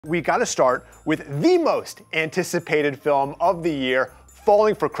We got to start with the most anticipated film of the year,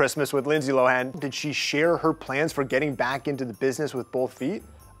 Falling for Christmas with Lindsay Lohan. Did she share her plans for getting back into the business with both feet?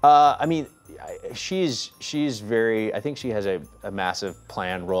 I mean, she's very, I think she has a massive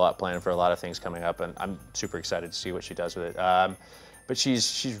plan, rollout plan for a lot of things coming up, and I'm super excited to see what she does with it. But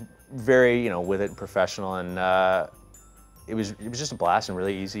she's very, with it and professional, and it was just a blast and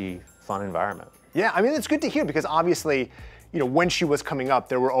really easy, fun environment. Yeah, I mean, it's good to hear because obviously, when she was coming up,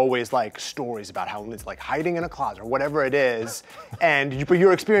 there were always like stories about how it's like hiding in a closet or whatever it is. But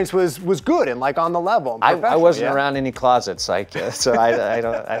your experience was good and like on the level. I wasn't around any closets, so I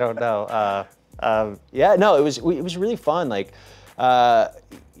don't know. Yeah, no, it was really fun. Like,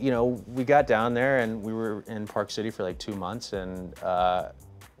 we got down there and we were in Park City for like 2 months, and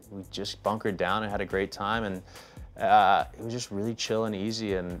we just bunkered down and had a great time. And it was just really chill and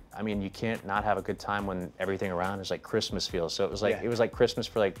easy, and I mean, you can't not have a good time when everything around is like Christmas feels. So it was like Christmas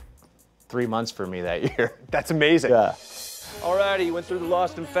for like 3 months for me that year. That's amazing. Yeah. Alrighty, you went through the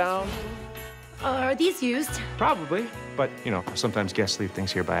lost and found. Are these used? Probably, but sometimes guests leave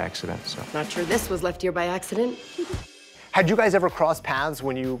things here by accident, so. Not sure this was left here by accident. Had you guys ever crossed paths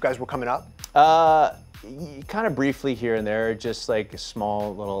when you guys were coming up? Kind of briefly here and there, just like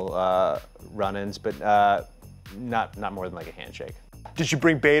small little run-ins, but not more than like a handshake. Did you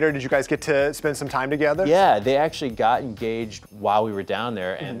bring Bader? Did you guys get to spend some time together? Yeah, they actually got engaged while we were down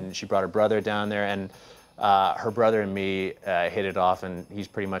there, and she brought her brother down there, and her brother and me hit it off, and he's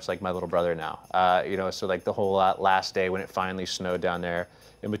pretty much like my little brother now. So like the whole last day when it finally snowed down there,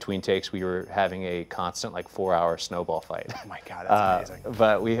 in between takes, we were having a constant like 4-hour snowball fight. Oh my God, that's amazing.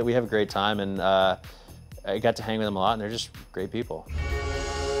 But we have a great time, and I got to hang with them a lot, and they're just great people.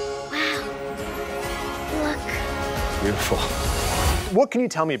 Beautiful. What can you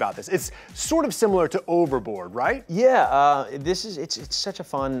tell me about this? It's sort of similar to Overboard, right? Yeah, it's such a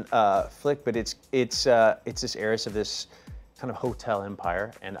fun flick, but it's this heiress of this kind of hotel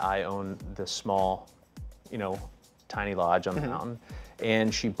empire, and I own the small, tiny lodge on the mountain.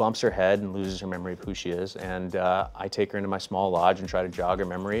 And she bumps her head and loses her memory of who she is, and I take her into my small lodge and try to jog her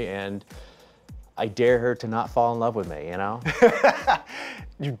memory, and I dare her to not fall in love with me,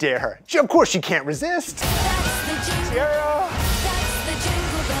 You dare her. Of course she can't resist. Sierra!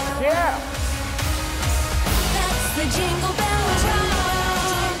 Yeah!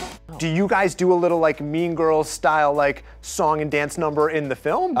 Do you guys do a little like Mean Girls style like song and dance number in the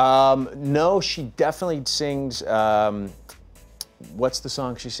film? No, she definitely sings, what's the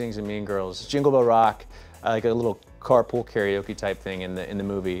song she sings in Mean Girls? Jingle Bell Rock, like a little carpool karaoke type thing in the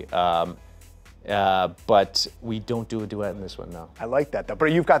movie. But we don't do a duet in this one, no. I like that though.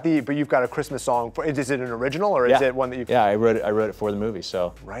 But you've got a Christmas song. Is it an original or is it one that you? Yeah, I wrote it for the movie.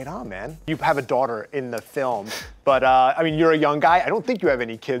 So. Right on, man. You have a daughter in the film, but I mean, you're a young guy. I don't think you have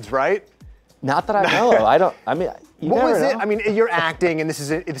any kids, right? Not that I know. I don't. I mean, what was it? I mean, you're acting, and this is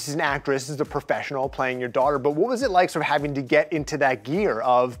an actress. This is a professional playing your daughter. But what was it like, sort of having to get into that gear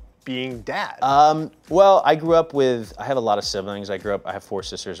of being dad? Well, I grew up with, I have a lot of siblings. I have 4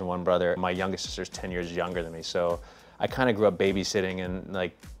 sisters and 1 brother. My youngest sister's 10 years younger than me, so I kind of grew up babysitting and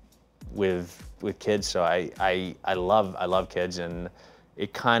like with kids. So I love kids, and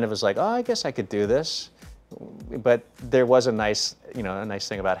it kind of was like, oh, I guess I could do this. But there was a nice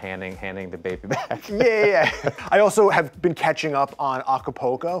thing about handing the baby back. Yeah. I also have been catching up on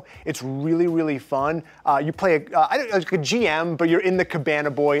Acapulco. It's really, really fun. You play like a GM, but you're in the Cabana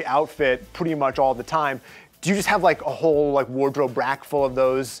Boy outfit pretty much all the time. Do you just have like a whole like wardrobe rack full of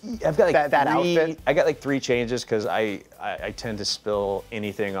those? I've got like that outfit. I got like 3 changes because I tend to spill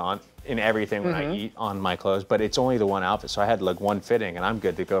anything in everything when I eat on my clothes, but it's only the one outfit, so I had like 1 fitting, and I'm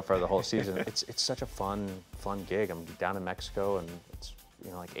good to go for the whole season. It's such a fun gig. I'm down in Mexico, and it's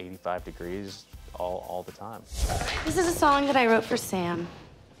like 85 degrees all the time. This is a song that I wrote for Sam.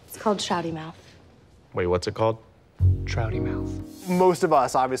 It's called Shouty Mouth. Wait, what's it called? Trouty Mouth. Most of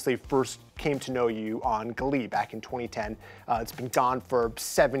us obviously first came to know you on Glee back in 2010. It's been gone for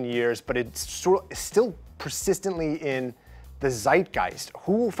 7 years, but it's still persistently in the zeitgeist.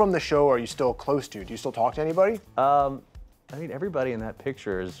 Who from the show are you still close to? Do you still talk to anybody? I mean, everybody in that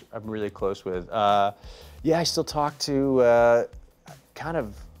picture I'm really close with. Yeah, I still talk to kind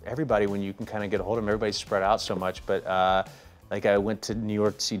of everybody when you can kind of get a hold of them. Everybody's spread out so much, but like I went to New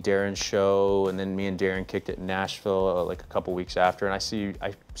York to see Darren's show, and then me and Darren kicked it in Nashville like a couple weeks after, and I see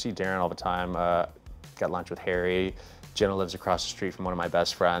Darren all the time. Got lunch with Harry. Jenna lives across the street from one of my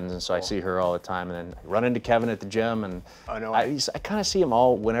best friends, and so I see her all the time. And then I run into Kevin at the gym, and I kind of see them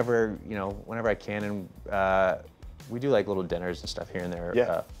all whenever I can. And we do like little dinners and stuff here and there.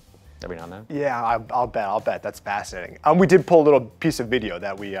 Yeah. every now and then. Yeah, I'll bet. That's fascinating. We did pull a little piece of video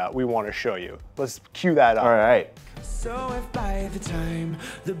that we want to show you. Let's cue that up. All right. So if by the time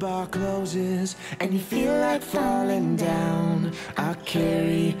the bar closes and you feel like falling down, I'll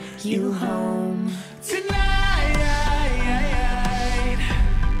carry you home tonight.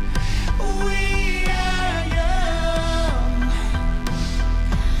 We are young,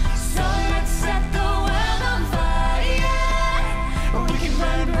 so let's set the world on fire. We can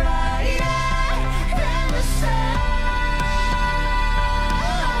burn brighter than the sun.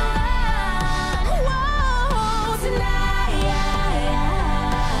 Whoa, tonight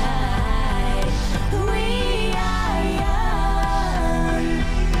we are young,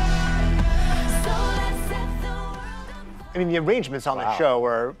 so let's set the world on fire. I mean, the arrangements on the show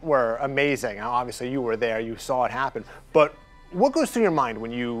were amazing. Now, obviously, you were there, you saw it happen. But what goes through your mind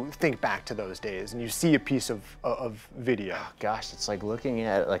when you think back to those days and you see a piece of video? Gosh, it's like looking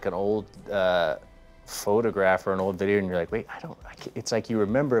at like an old photograph or an old video, and you're like, wait, it's like you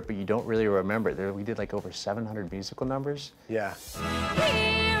remember it, but you don't really remember it. We did like over 700 musical numbers. Yeah.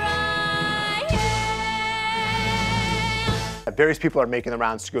 Here I am. Various people are making the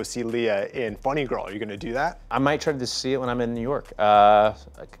rounds to go see Leah in Funny Girl. Are you going to do that? I might try to see it when I'm in New York. I've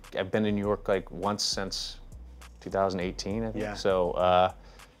been in New York like once since 2018, I think. Yeah. So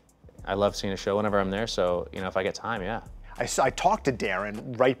I love seeing a show whenever I'm there. So, you know, if I get time, yeah. I talked to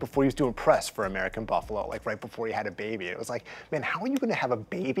Darren right before he was doing press for American Buffalo, like right before he had a baby. It was like, man, how are you going to have a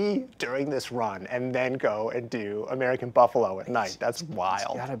baby during this run and then go and do American Buffalo at night? That's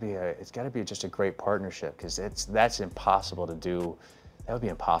wild. It's got to be just a great partnership, because that's impossible to do. That would be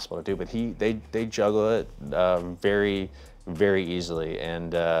impossible to do. But they juggle it very, very easily,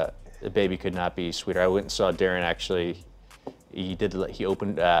 and the baby could not be sweeter. I went and saw Darren actually. He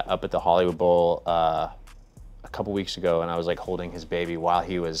opened up at the Hollywood Bowl a couple weeks ago, and I was like holding his baby while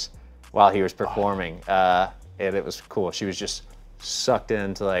he was performing, and it was cool. She was just sucked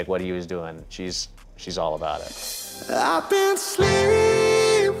into like what he was doing. She's all about it. I've been sleepwalking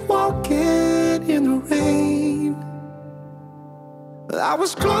in the rain. I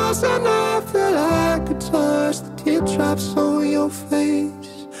was close enough that I could touch the teardrops on your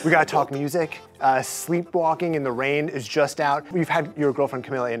face. We gotta talk music. Sleepwalking in the Rain is just out. You've had your girlfriend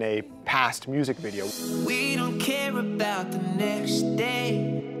Camelia in a past music video. We don't care about the next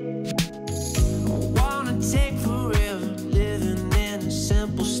day. Wanna take forever, living in a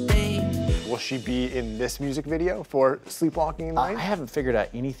simple state. Will she be in this music video for Sleepwalking in the Rain? I haven't figured out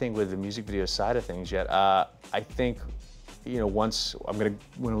anything with the music video side of things yet. I think, you know, when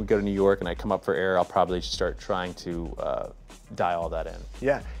we go to New York and I come up for air, I'll probably start trying to dial all that in.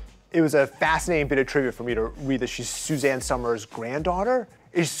 Yeah. It was a fascinating bit of trivia for me to read that she's Suzanne Somers' granddaughter.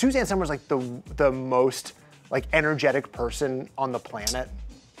 Is Suzanne Somers like the most like energetic person on the planet?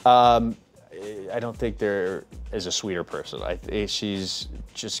 I don't think there is a sweeter person. She's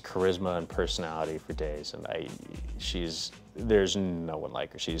just charisma and personality for days, and there's no one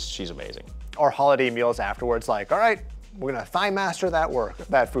like her. She's amazing. Our holiday meals afterwards, like, all right, we're gonna thigh master that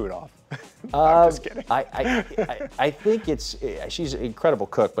food off. I'm just kidding. I think she's an incredible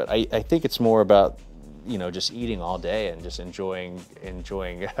cook, but I think it's more about, you know, just eating all day and just enjoying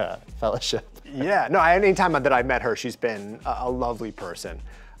fellowship. Yeah, no, anytime that I met her, she's been a lovely person.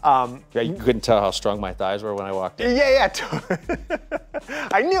 Yeah, you couldn't tell how strong my thighs were when I walked in. Yeah.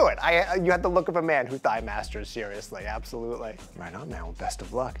 I knew it. You had the look of a man who thigh masters seriously, absolutely. Right on, man. Well, best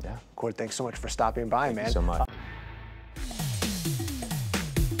of luck. Yeah. Chord, thanks so much for stopping by, man. Thank you so much.